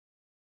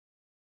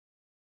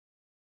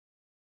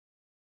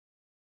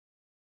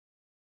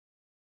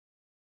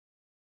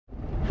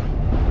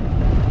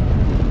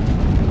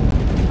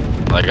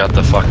I got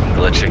the fucking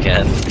glitch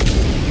again.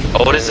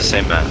 Oh, it is the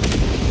same map.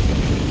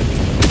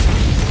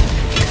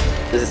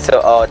 This is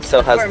so. Oh, it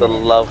still has the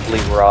lovely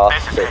raw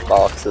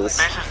boxes.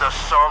 This is the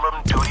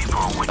solemn duty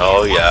for which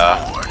Oh yeah.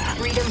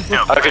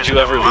 How could you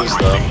ever lose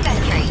though?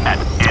 at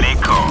any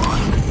cost.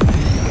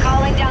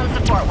 Calling down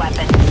support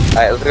weapon.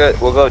 Alright, let's go.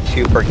 We'll go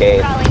 2 per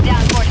gate. Calling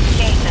down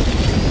fortification.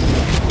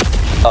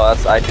 Oh,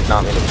 that's. I did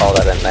not mean to call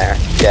that in there.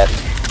 Shit.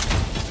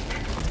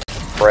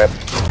 Rip.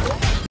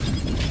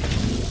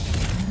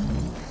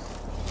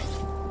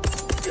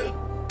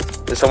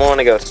 Does someone want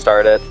to go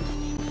start it?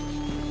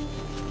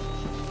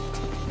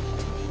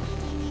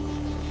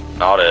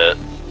 Not it.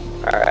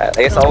 Alright,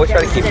 I guess I'll always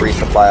try to keep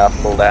resupply off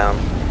cooldown.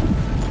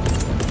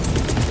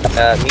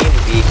 Me and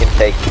V can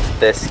take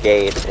this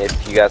gate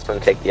if you guys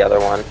want to take the other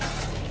one.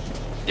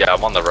 Yeah,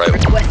 I'm on the right one.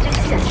 Requesting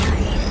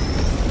sentry.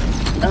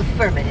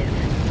 Affirmative.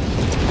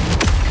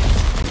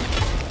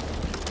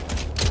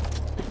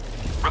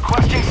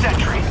 Requesting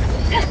sentry.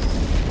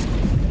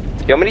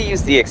 Do you want me to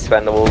use the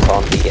expendables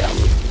on the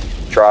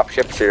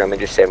dropships, or do you want me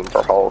to just save them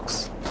for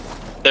hulks?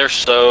 They're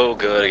so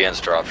good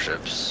against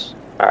dropships.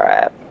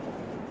 Alright.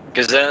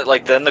 Because then,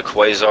 then the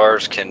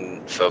quasars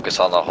can focus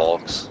on the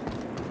hulks.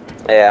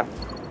 Yeah.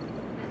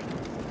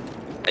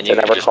 And you I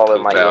can never just call it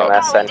poop my out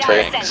EMS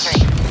sentry. tanks.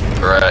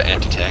 Or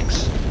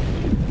anti-tanks.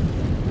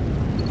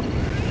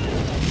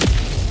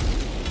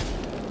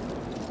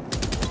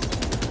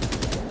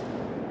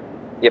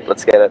 Yep,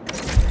 let's get it.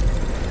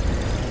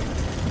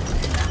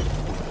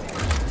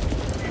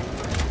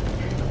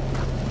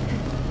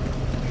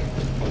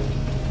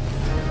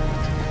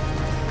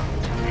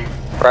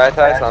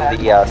 Prioritize on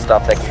the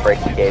stuff that can break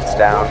the gates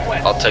down.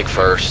 I'll take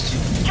first.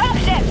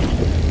 Dropship.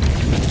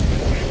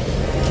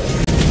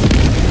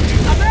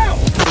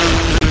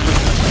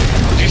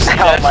 Did you see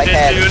Ow, that my shit,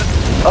 head. dude?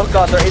 Oh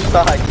god, they're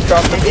inside.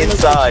 Drop them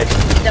inside.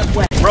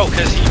 Bro,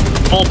 because he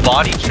full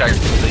body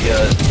checked the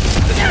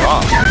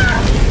drop.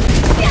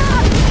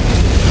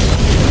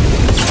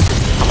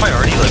 How am I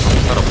already almost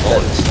out of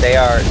bullets?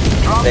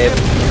 They've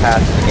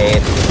passed the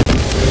gate.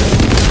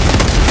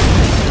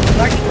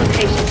 Marking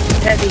location.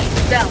 Heavy.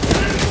 South.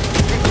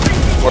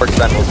 More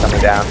expendables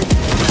coming down.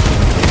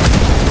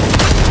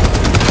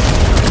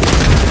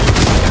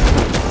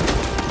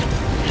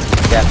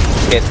 Yeah,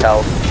 gate's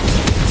held.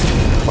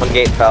 One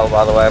gate fell,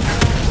 by the way.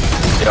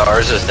 Yeah,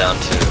 ours is down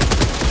too.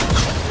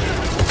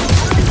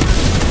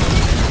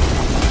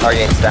 Our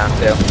gate's down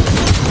too.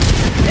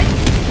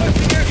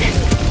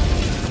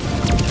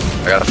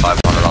 I got a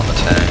 500 on the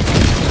tank.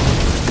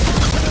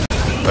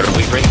 But did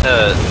we bring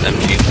the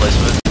MG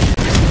placement?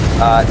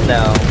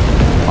 No.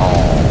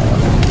 Oh.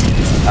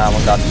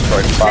 One got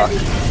destroyed. Fuck.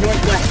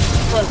 Northwest.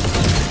 Close.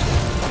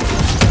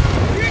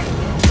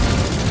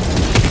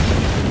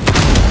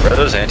 Where are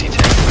those anti-tanks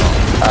going?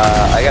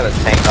 I got a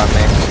tank on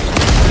me.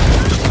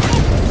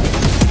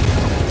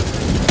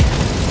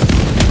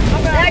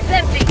 Bag's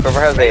empty.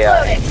 Whoever has a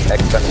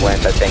expend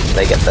wind, I think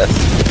they get this.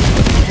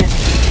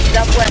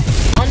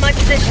 Southwest. On my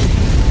position.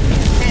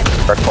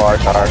 For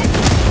Quasar.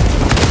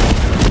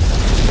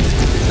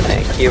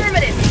 Thank you.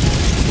 Affirmative.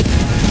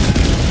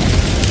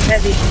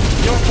 Heavy.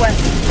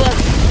 Northwest.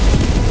 Close.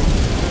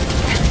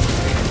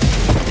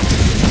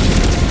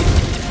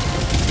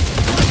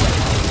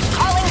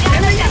 Calling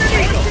down the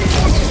sentry.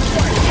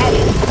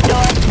 Heavy.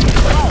 North.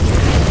 Close.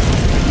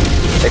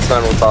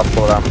 Expend was off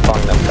cooldown,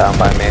 pulling them down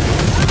by me.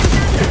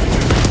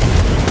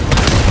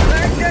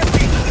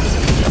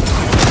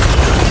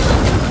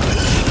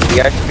 You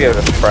guys should be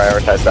able to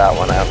prioritize that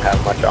one. I don't have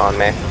much on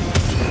me.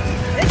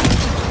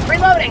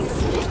 Reloading.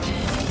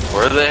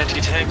 Where are the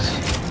anti-tanks?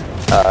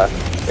 I've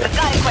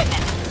got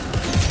equipment.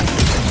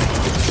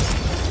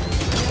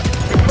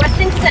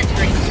 Requesting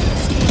sentry.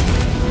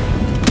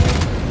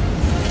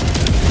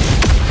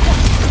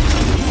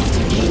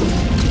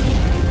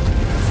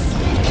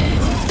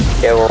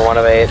 Yeah, we're 1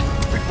 of 8.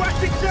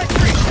 Requesting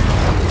sentry.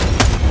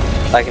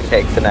 I can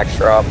take the next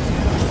drop.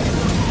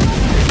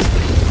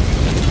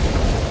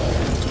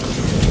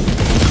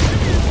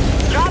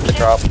 The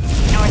drop.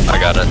 I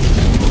got it.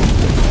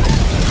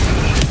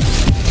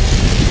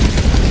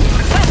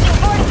 Requesting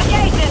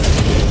fortification.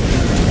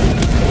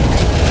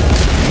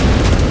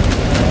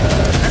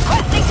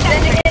 Requesting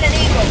sentry. Sending in an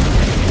eagle.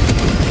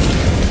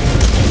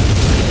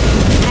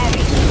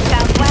 Heavy.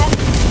 Southwest.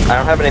 I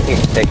don't have anything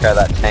to take care of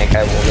that tank. I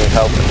will need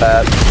help with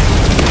that.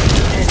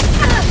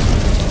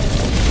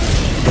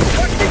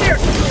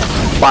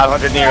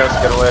 500 Nero's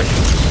good wish.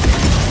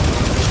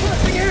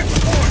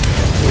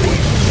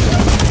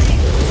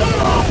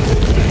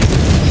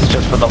 It's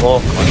just for the hole.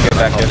 Let's get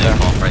back in there.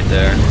 Right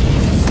there.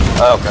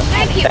 Oh, okay.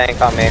 Thank you. Tank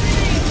on me.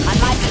 On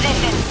my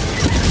position.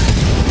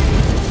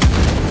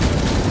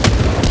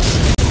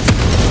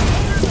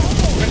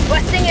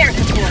 Requesting air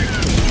support.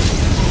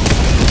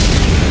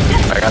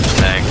 I got the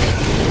tank.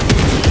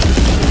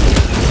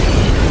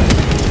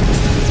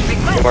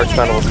 More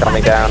expendables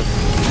coming down.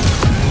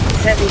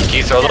 Heavy. Can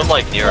you throw them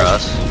near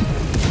us?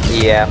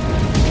 Yeah.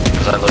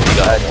 Because I literally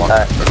got one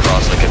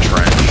across a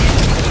trench.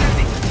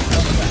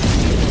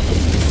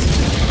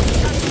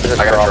 There's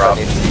I got a drop.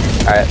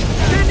 Alright.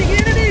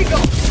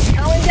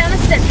 Calling down a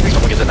sentry.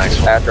 Someone get the next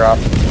one. That drop.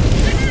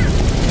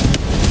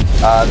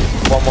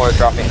 One more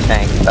dropping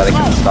tank that I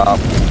can stop.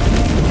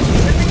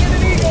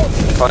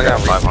 I'm gonna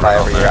resupply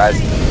over here, guys.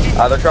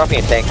 They're dropping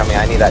a tank on me.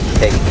 I need that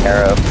taken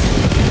care of.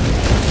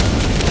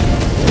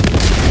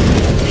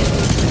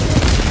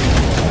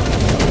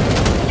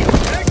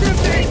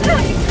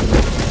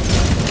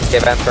 Okay,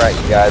 vents right,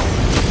 you guys.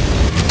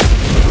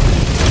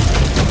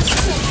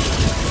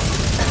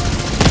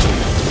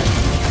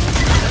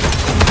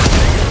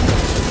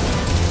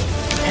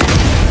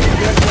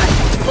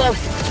 Close.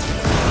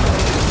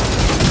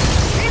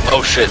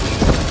 Oh shit.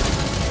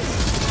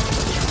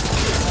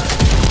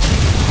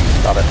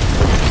 Got it.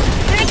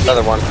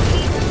 Another one.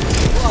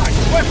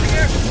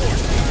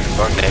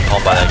 Throwing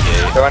napalm by that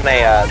gate. Throwing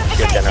a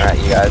shield generator at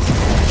you guys.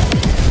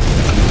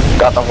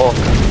 Got the Hulk.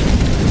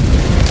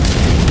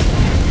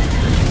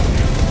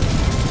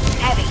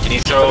 Heavy. Can you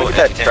throw Look at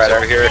that anti-tanks Shredder.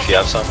 over here if you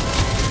have some?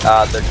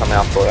 They're coming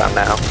off cooldown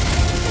now.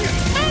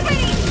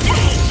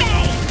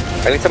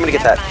 I need somebody to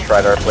get that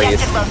shredder,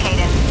 please.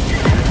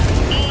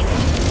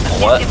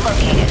 What?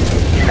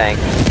 Tank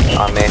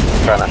on me.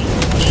 Trying to.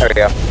 There we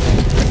go.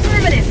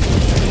 Affirmative.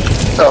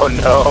 Oh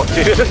no,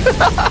 dude.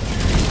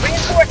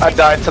 I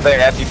died to their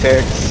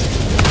anti-tanks.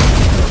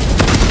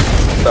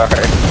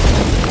 Sorry.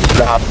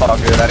 Nah, it's all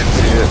good. I didn't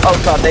see it.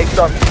 Oh god, they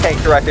dropped a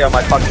tank directly on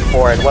my fucking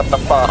forehead. What the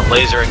fuck?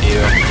 Lasering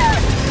you.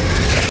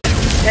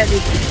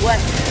 Heavy.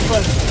 West.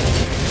 Close.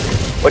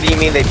 What do you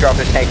mean they dropped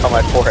a tank on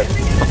my forehead?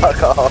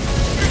 Fuck off.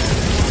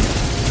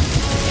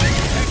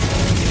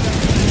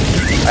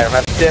 I don't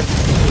have stim.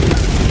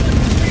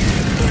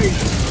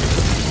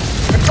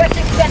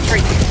 Requesting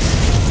sentry.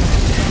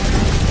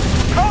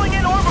 Calling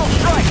in orbital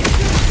strike.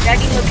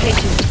 Tagging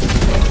location.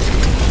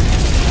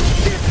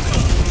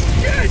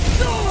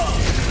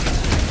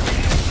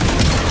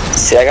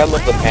 See, I got a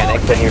little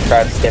panic when you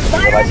try to stim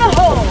and realize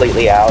you're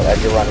completely out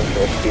as you're running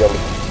through a field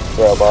of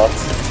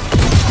robots.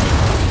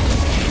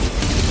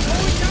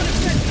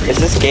 Is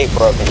this gate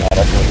broken yet?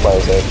 I can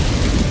close it.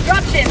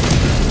 Drop ship.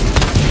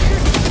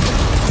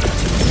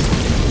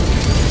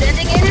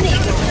 Sending in an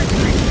eagle.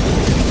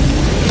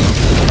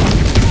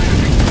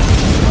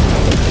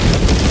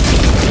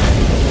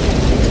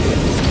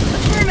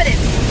 Affirmative.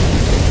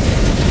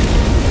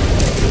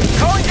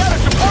 Calling down a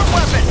support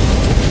weapon.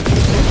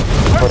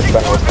 First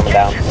gunner was coming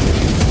down.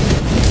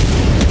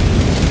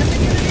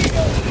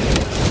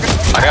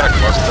 I got a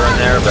cluster in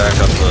there, back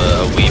up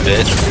a wee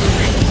bit.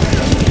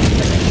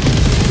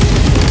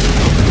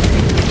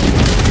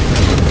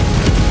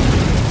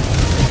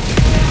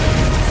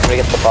 I'm gonna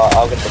get the bot.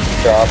 I'll get the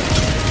job.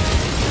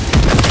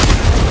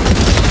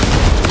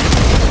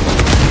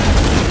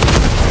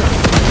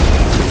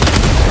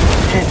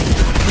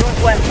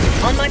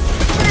 Northwest. On my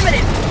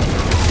affirmative.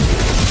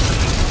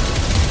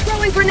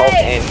 Throwing Hulk grenade.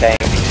 and tank.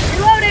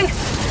 Reloading.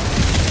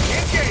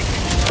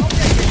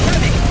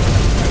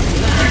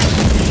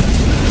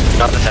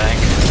 Got the tank.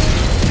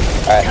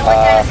 Alright,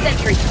 Calling down a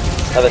sentry.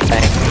 another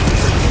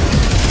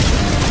tank.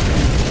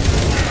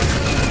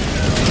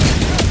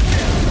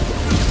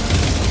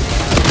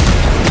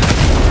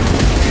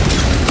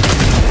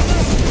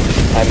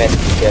 I missed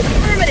shit.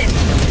 Affirmative.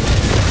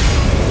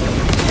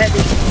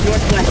 Heavy.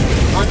 Northwest.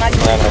 On my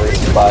I'm gonna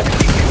resupply.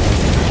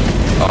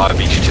 Oh, I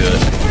beat you to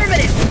it.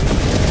 affirmative.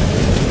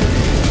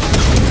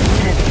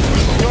 Heavy.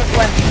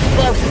 Northwest.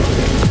 Close.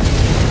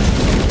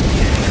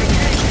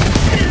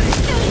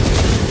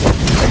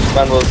 Next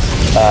one was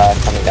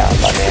coming down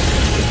by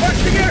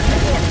me.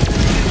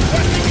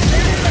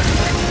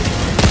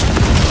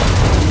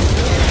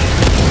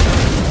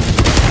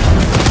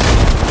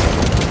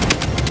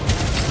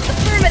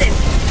 Affirmative.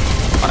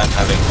 I'm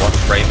having one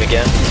frame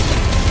again.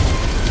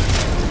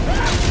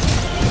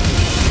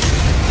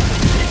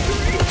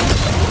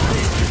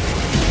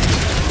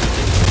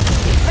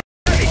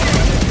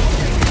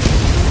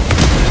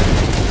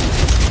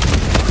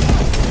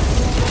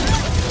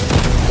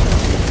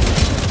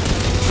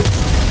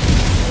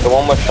 The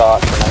one was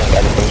shot, and I think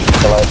everything should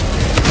kill it.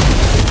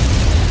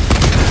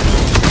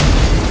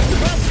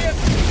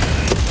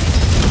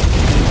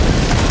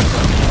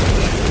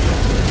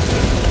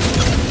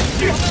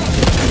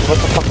 What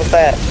the fuck was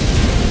that?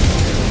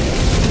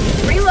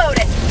 Reload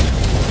it.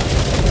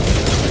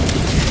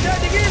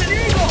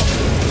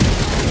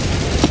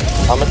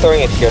 I'm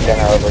throwing a shield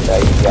generator over to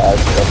you guys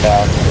to look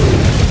out.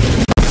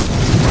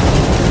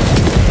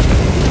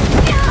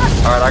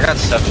 Alright, I got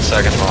 7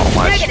 seconds on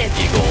my Negative.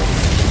 eagle.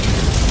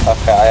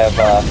 Okay, I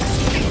have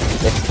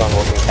 6 gun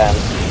working 10.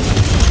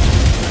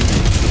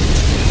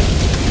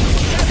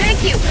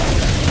 Thank you.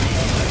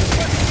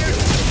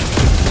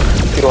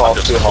 Two I'm halls,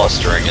 just two halls.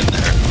 clustering in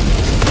there.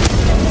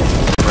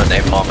 I'm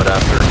gonna napalm it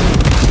after.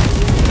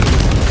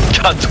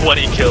 Got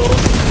 20 kills.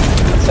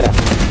 That's it.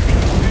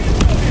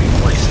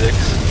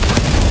 26.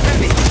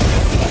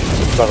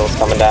 Bundle's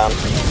coming down.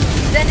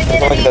 Sending in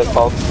Look an at those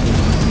eagle. folks.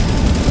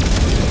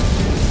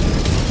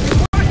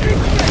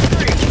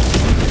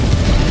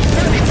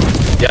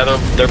 Yeah,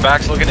 their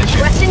back's looking at you.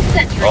 Requesting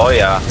sentry. Oh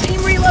yeah.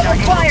 Team reload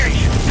required.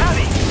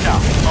 Heavy.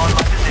 Now, on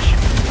my position.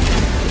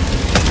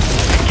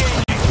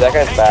 That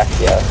guy's back,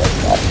 yeah, that's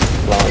back.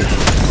 Blowing.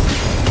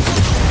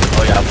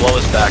 Oh yeah, blow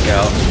his back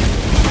out.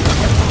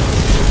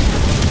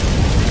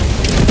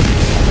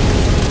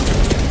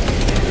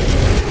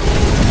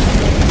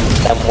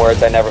 Them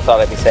words I never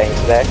thought I'd be saying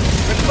today.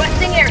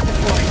 Requesting air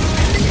support.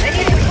 I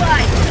need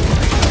supplies.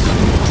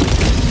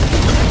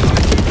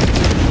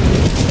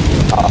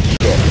 Oh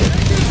shit.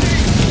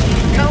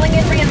 Calling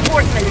in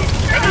reinforcements.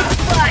 I need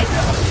supplies.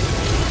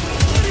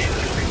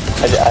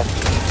 I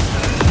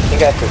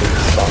think I have to leave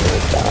the stone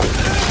roof down.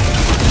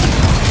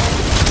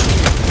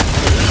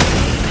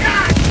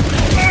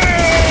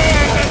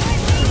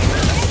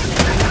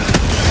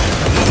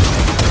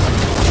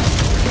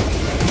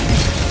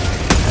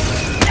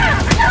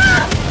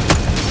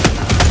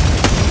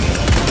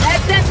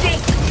 That's empty.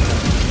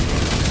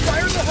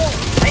 Fire in the hole.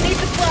 I need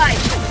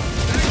supplies.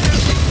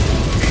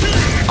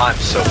 I'm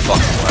so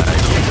fucking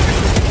lagged.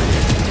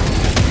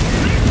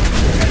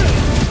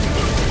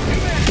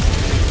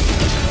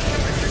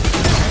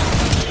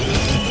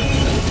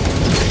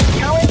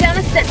 Calling down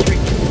a sentry.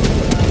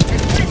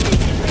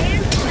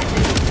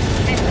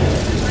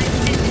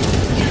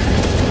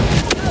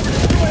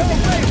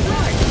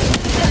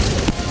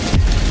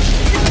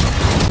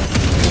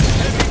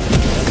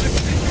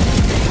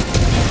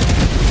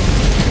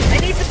 I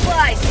need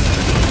supplies.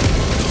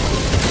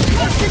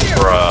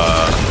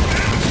 Bruh.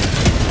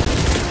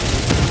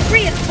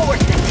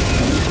 Reinforcing.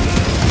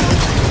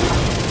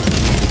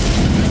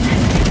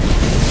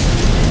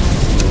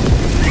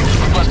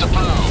 Request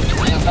approved.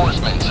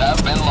 Reinforcements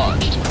have been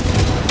launched.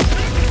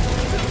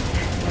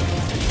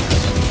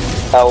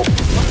 Help.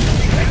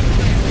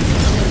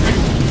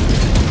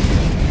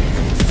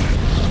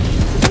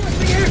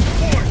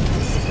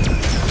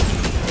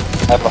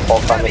 I have a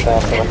Hulk on me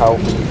there for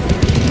help.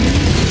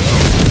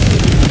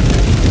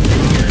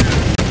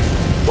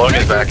 Blowing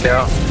his back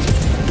out.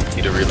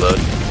 Need to reload.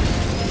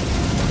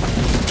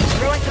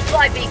 Throwing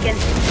supply beacon.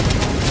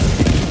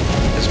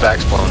 His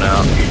back's blown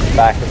out.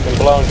 Back has been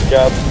blown,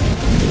 Job.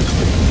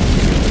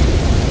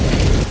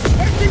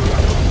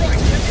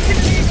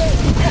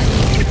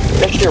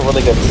 It's actually a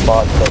really good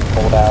spot to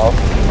pull out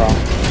from.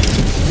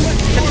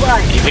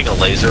 Supplies. Keeping a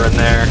laser in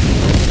there.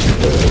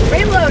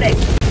 Reloading.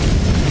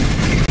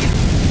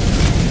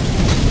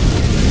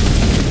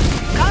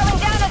 Calling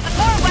down a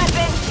support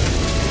weapon.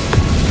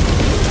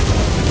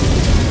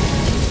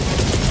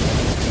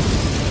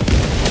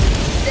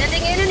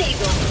 Sending in an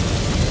eagle.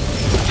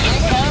 Here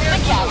comes the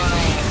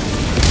cavalry.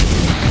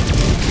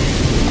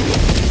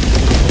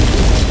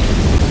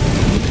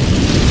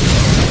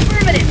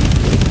 Affirmative.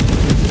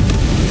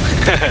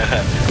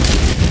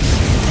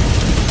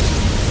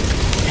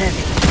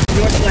 Heavy.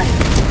 Northwest.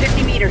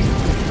 50 meters.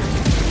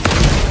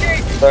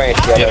 Sorry if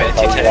you Yeah, have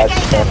man, any guys,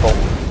 just careful.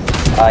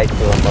 I do,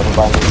 I'm never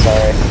mind, I'm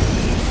sorry.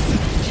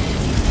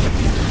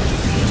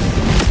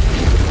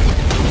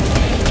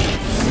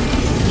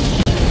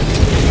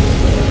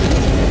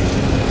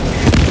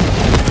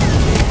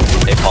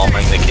 They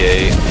bombing the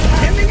gate.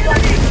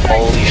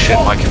 Holy shit,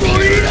 my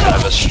computer's gonna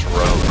have a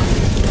stroke.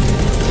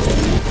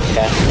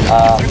 Okay,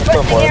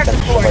 put more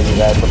attention to what you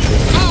guys look through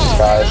the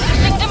skies.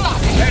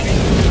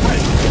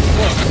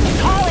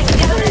 Calling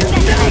down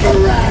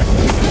a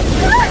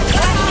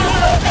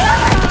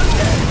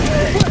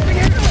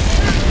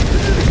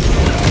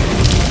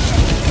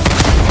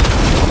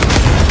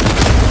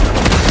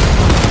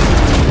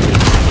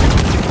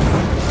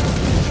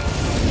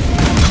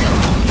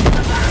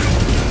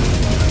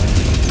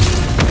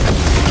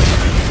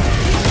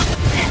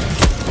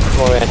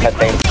More anti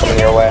things coming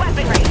your way.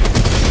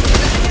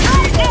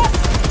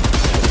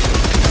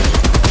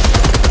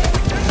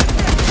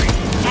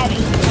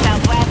 Heavy.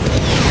 Southwest.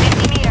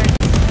 50 meters.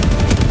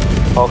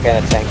 Okay,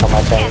 and a tank on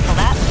my tank. Cancel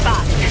that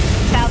spot.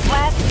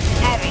 Southwest.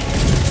 Heavy.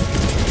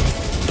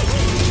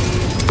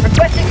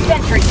 Requesting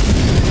sentry.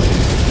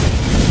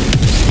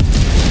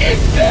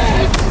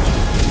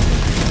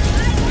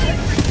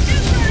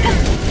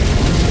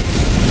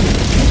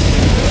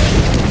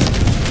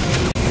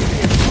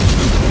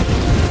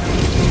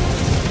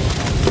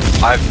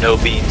 I have no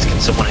beams. Can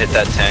someone hit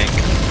that tank?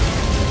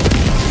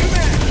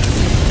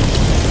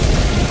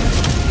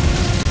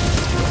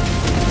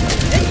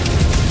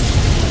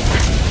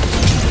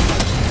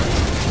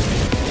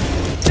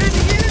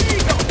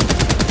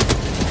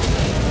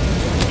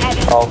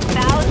 Heavy. Oh.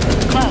 South.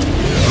 Close.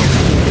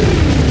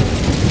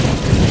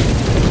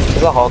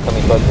 There's a Hulk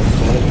coming close.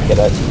 Someone can get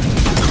it.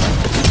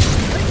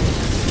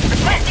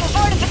 Requesting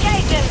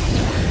fortifications.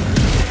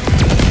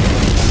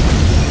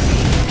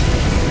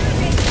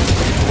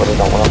 Really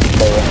don't want to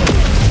stay with.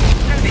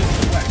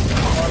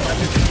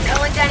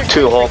 Calling down a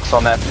Two Hulks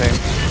on that thing.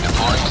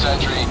 Deploying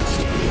sentry.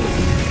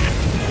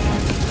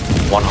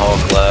 One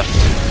Hulk left.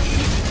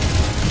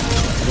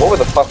 What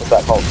the fuck was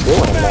that Hulk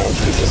doing, man?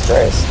 Jesus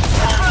Christ.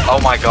 Oh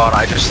my god,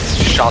 I just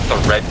shot the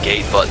red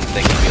gate button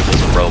thinking it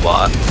was a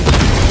robot.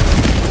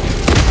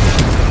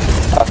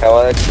 Okay,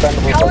 well,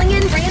 expendables Calling are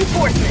in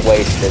reinforcements.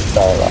 wasted.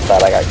 Sorry about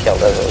that. I got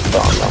killed as it was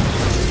throwing them.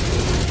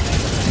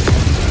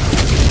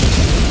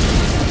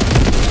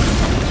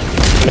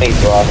 Too many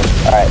dropping.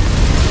 Alright.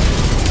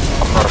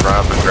 I'm gonna run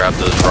up and grab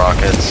those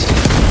rockets.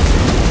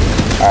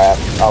 Alright,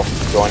 I'll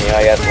join you,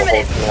 I guess. We'll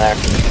hold from there.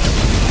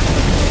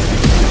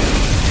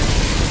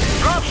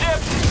 Dropship!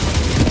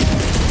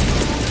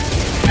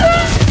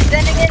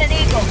 Sending in an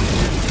eagle.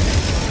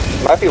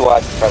 Might be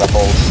wise to try to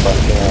hold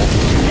something here.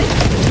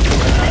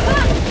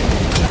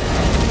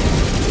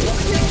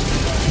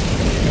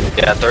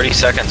 Yeah, 30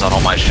 seconds on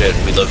all my shit.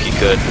 We low-key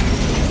could.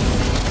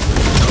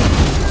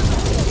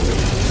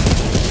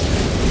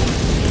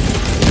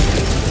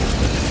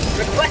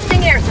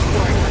 Requesting air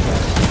support.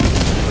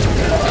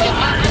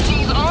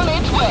 Democracy's on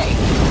its way.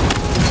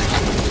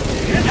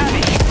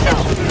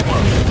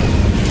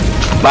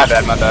 My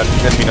bad.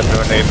 Didn't mean to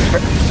throw a nade.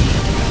 Affirmative.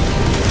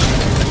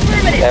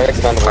 They're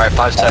expendable. Alright,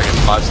 5 seconds.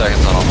 5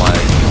 seconds on all my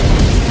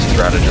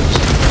stratagems.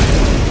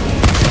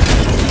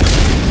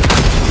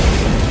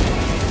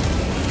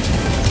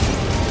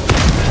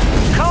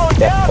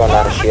 Yeah, going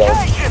down a shield.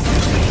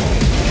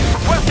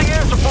 Requesting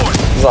air support.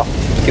 There's a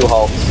few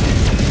hulks.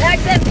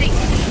 Bag's empty.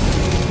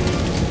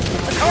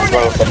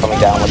 Rogues are coming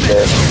down with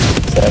their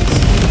sets.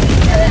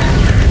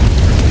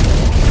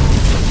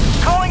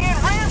 Calling in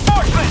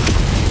reinforcements.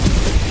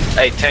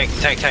 Hey, tank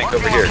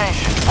over here.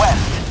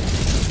 West.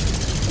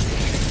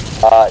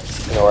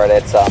 Just ignore it,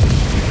 it's,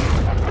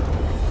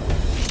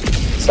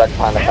 stuck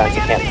behind the fence,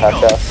 you can't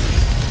touch us.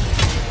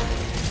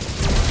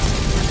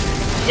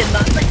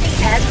 Democracy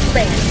has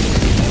landed.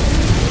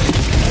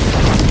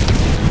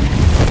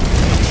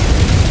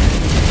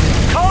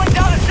 Calling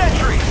down a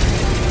sentry.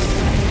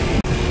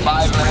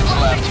 5 minutes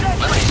left.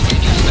 Liberty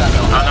speed just stepped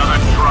over. Another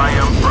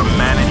triumph for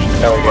managed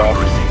There we go.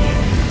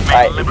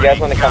 Alright, if you guys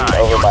want to come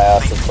over by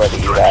us, that's where the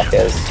evac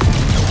is.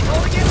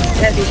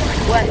 Heavy.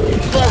 West.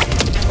 Close.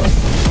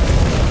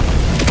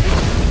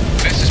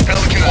 This is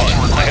Pelican 1.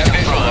 I have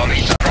visual on the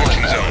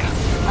approaching zone.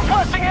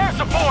 Requesting air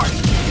support.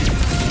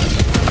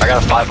 I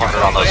got a 500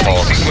 on those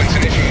hulks. Sequence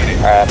initiated.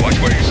 Alright. Watch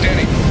where you're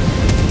standing.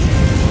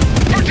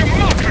 For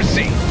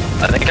democracy.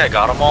 I think I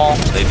got them all,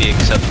 maybe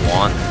except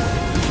one.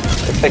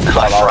 Looks like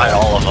I fried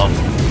all of them.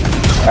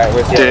 Alright,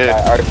 where's the other Dude.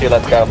 guy? R2,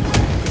 let's go.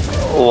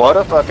 What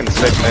a fucking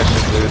sick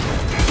mission, dude.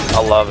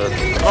 I love it.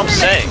 That's what I'm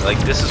saying, like,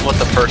 this is what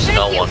the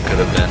personnel one could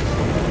have been.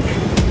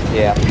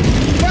 Yeah.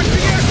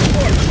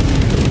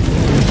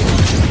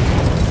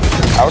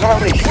 I wonder how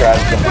many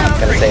stratagems I'm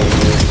gonna say we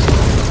use.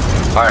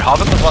 Alright,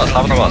 hop in the bus,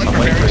 I'm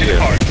waiting for you.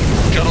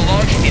 Shuttle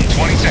launch in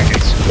 20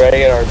 seconds.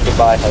 Ready to get our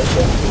goodbye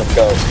husband. Let's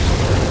go.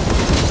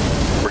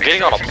 We're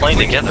getting on a plane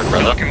together,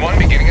 brother. Pelican 1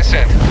 beginning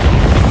ascent.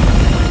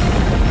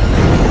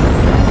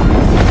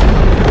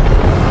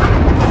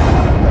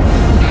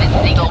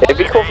 It'd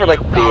be cool for like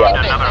the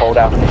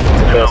holdout missions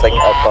if there was like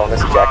a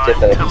bonus objective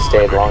that if you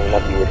stayed long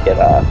enough you would get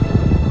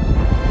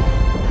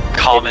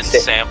Common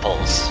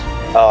samples.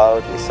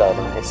 oh, that would be so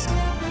nice.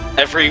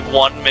 Every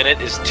 1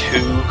 minute is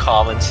 2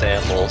 common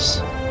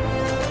samples.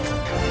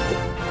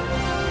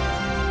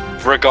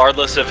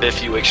 Regardless of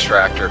if you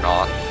extract or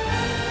not.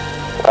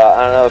 I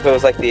don't know if it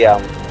was like the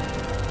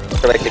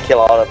for like the kill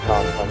auto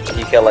if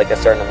you kill like a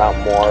certain amount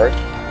more,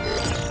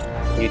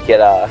 you'd get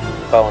a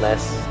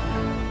bonus.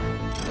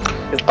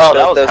 Oh,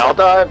 that was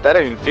HELLDIVE? That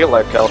didn't even feel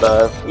like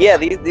HELLDIVE. Yeah,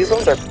 these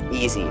ones are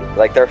easy.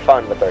 Like they're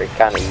fun, but they're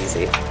kind of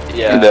easy.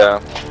 Yeah.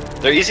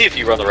 They're easy if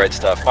you run the right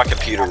stuff. My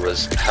computer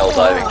was hell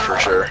diving for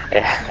sure.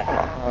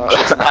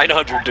 Yeah.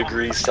 900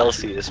 degrees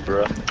Celsius,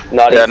 bro.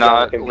 Not Yeah, easy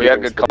on the we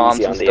had good computers, but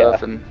comms easy and on the,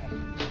 stuff, and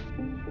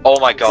Oh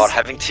my god,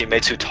 having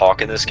teammates who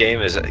talk in this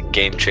game is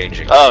game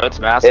changing. oh, it's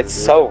massive. It's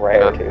so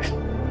rare, dude.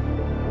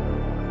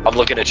 I'm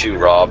looking at you,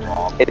 Rob.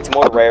 It's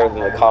more rare than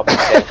the common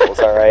samples,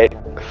 alright?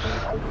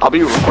 I'll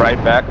be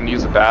right back and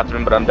use the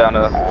bathroom, but I'm down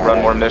to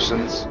run more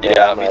missions.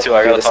 Yeah, me too.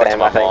 I gotta talk to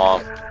my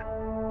mom.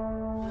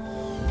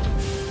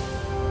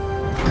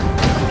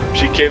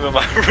 She came in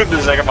my room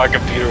the second my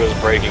computer was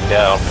breaking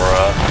down,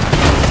 bruh.